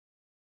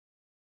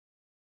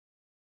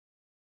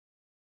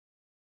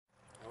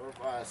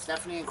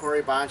Stephanie and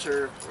Corey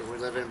Boncher. We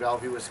live in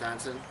Bellevue,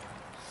 Wisconsin.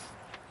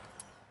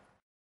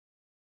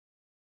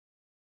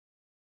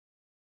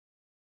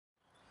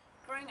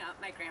 Growing up,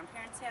 my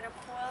grandparents had a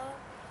pool,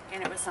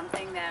 and it was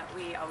something that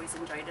we always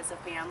enjoyed as a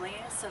family,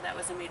 so that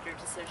was a major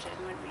decision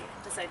when we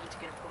decided to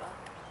get a pool.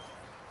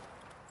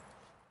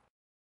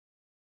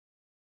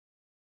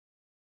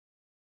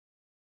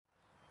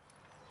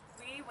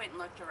 We went and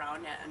looked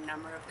around at a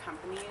number of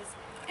companies,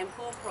 and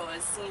Pool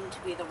Pros seemed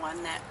to be the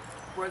one that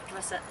worked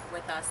with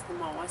us the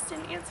most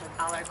and answered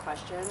all our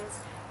questions.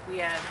 We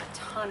had a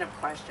ton of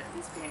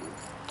questions, being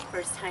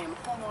first-time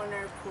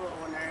homeowner, pool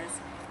owners,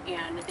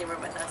 and they were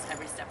with us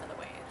every step of the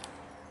way.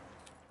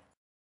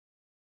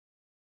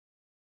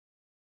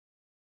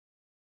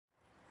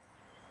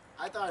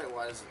 I thought it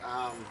was.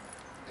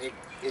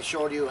 It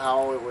showed you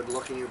how it would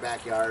look in your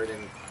backyard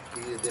and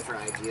give you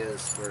different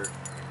ideas for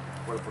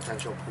what a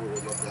potential pool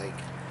would look like.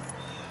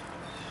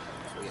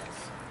 So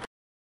yes.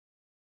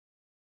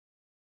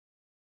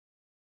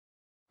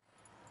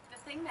 The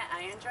thing that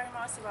I enjoy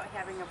most about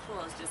having a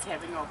pool is just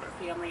having over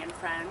family and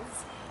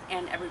friends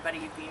and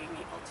everybody being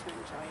able to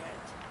enjoy it.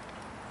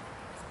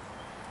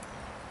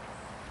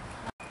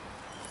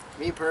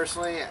 Me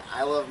personally,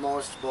 I love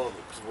most both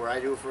where I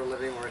do for a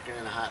living, working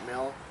in a hot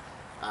mill.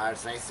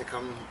 It's nice to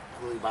come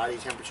cool your body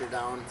temperature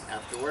down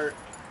after work.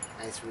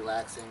 Nice,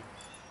 relaxing.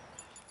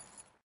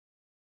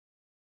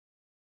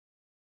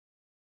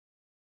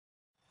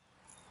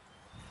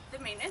 The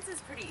maintenance is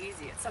pretty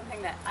easy. It's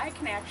something that I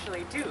can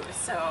actually do,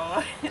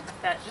 so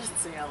that should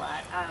say a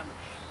lot.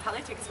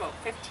 Probably takes about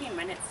 15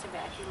 minutes to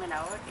vacuum it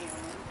out and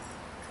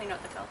clean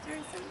out the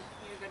filters, and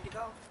you're good to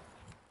go.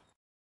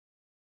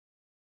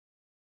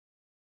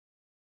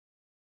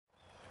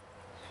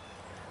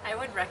 I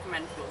would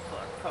recommend Pool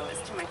Pros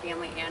to my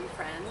family and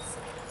friends,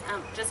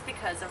 just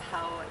because of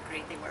how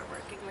great they were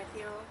working with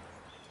you.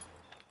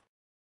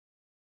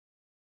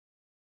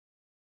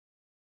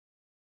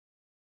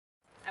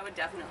 I would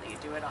definitely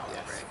do it all over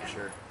again. Yes, for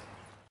sure.